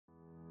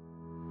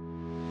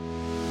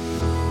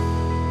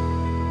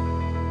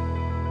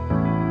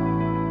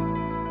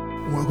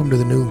Welcome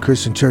to the Newland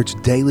Christian Church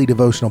Daily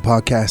Devotional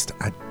Podcast.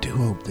 I do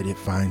hope that it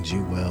finds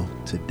you well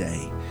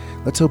today.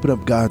 Let's open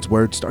up God's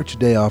Word. Start your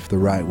day off the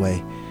right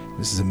way.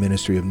 This is a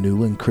ministry of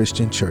Newland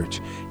Christian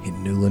Church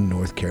in Newland,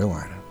 North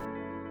Carolina.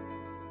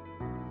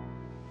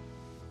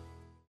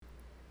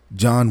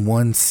 John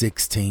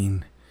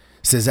 1:16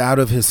 says, "Out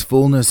of his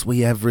fullness we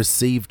have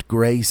received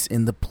grace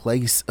in the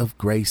place of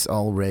grace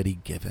already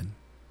given."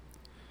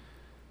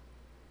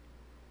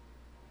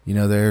 You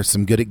know, there are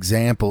some good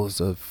examples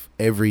of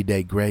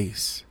everyday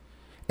grace.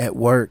 At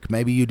work,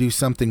 maybe you do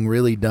something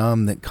really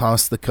dumb that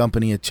costs the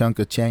company a chunk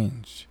of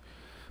change.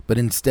 But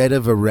instead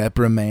of a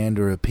reprimand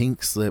or a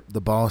pink slip, the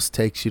boss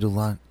takes you to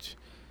lunch.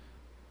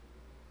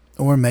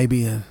 Or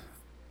maybe a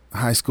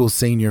high school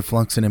senior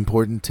flunks an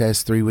important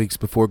test 3 weeks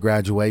before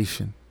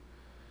graduation.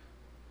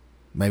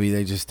 Maybe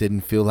they just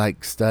didn't feel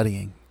like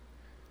studying.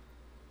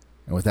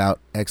 And without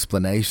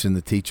explanation,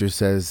 the teacher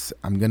says,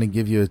 "I'm going to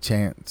give you a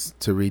chance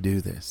to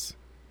redo this."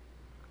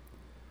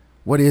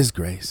 What is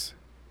grace?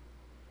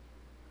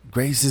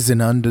 Grace is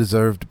an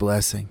undeserved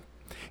blessing.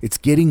 It's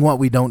getting what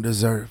we don't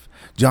deserve.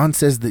 John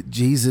says that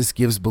Jesus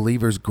gives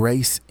believers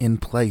grace in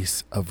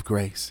place of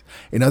grace.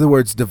 In other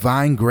words,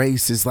 divine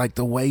grace is like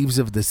the waves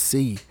of the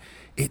sea.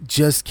 It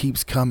just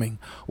keeps coming,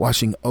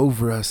 washing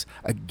over us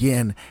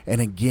again and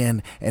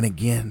again and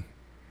again.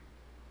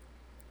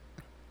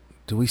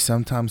 Do we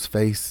sometimes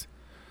face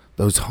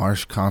those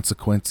harsh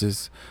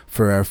consequences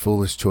for our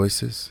foolish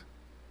choices?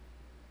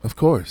 Of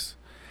course.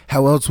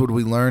 How else would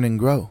we learn and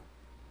grow?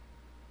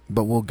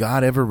 But will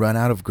God ever run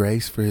out of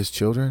grace for his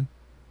children?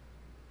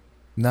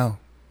 No.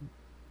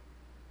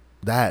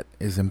 That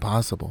is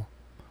impossible.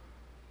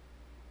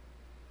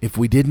 If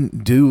we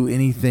didn't do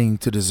anything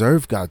to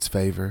deserve God's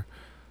favor,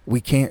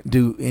 we can't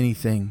do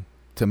anything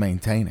to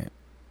maintain it.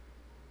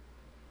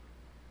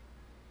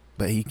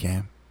 But he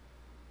can.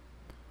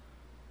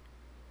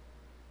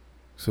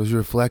 So as you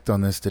reflect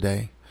on this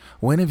today,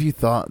 when have you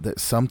thought that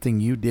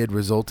something you did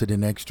resulted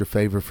in extra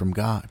favor from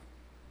God?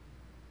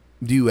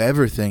 Do you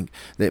ever think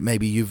that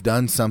maybe you've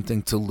done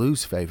something to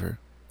lose favor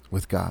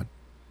with God?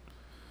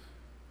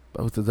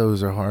 Both of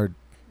those are hard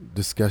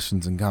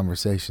discussions and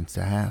conversations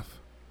to have.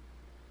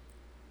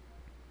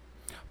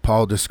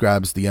 Paul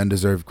describes the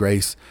undeserved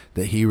grace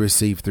that he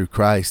received through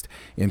Christ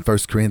in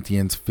 1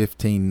 Corinthians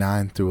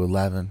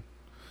 15:9-11.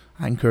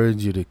 I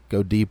encourage you to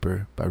go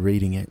deeper by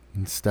reading it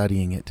and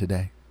studying it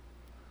today.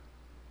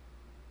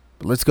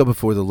 But let's go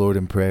before the Lord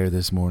in prayer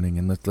this morning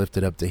and let's lift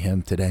it up to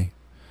him today.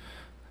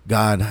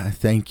 God, I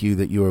thank you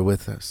that you are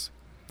with us.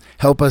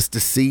 Help us to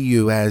see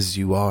you as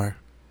you are.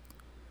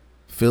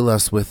 Fill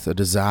us with a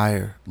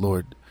desire,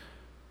 Lord,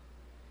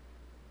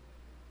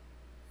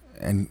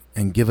 and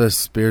give us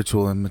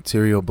spiritual and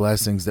material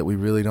blessings that we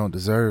really don't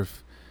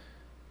deserve.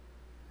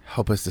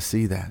 Help us to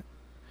see that.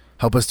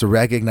 Help us to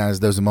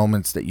recognize those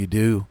moments that you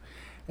do,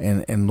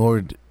 and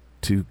Lord,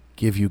 to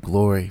give you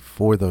glory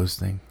for those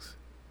things.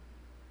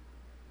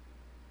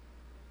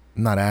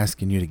 I'm not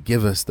asking you to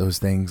give us those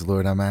things,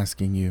 Lord. I'm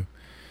asking you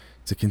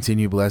to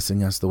continue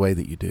blessing us the way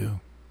that you do.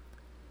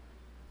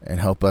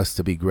 And help us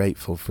to be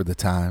grateful for the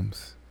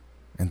times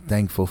and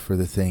thankful for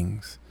the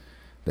things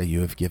that you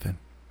have given.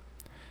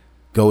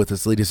 Go with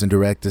us, lead us, and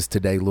direct us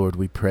today, Lord.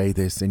 We pray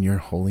this in your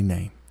holy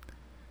name.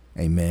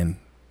 Amen.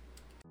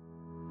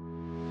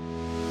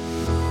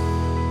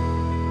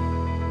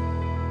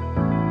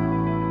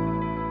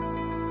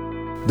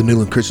 The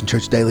Newland Christian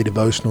Church Daily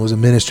Devotional is a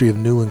ministry of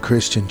Newland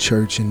Christian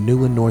Church in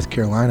Newland, North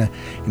Carolina.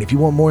 And if you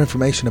want more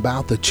information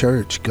about the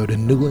church, go to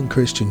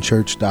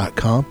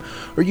newlandchristianchurch.com,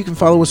 or you can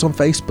follow us on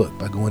Facebook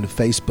by going to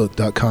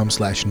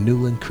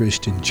facebook.com/Newland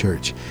Christian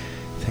Church.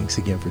 Thanks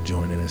again for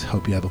joining us.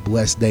 Hope you have a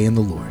blessed day in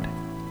the Lord.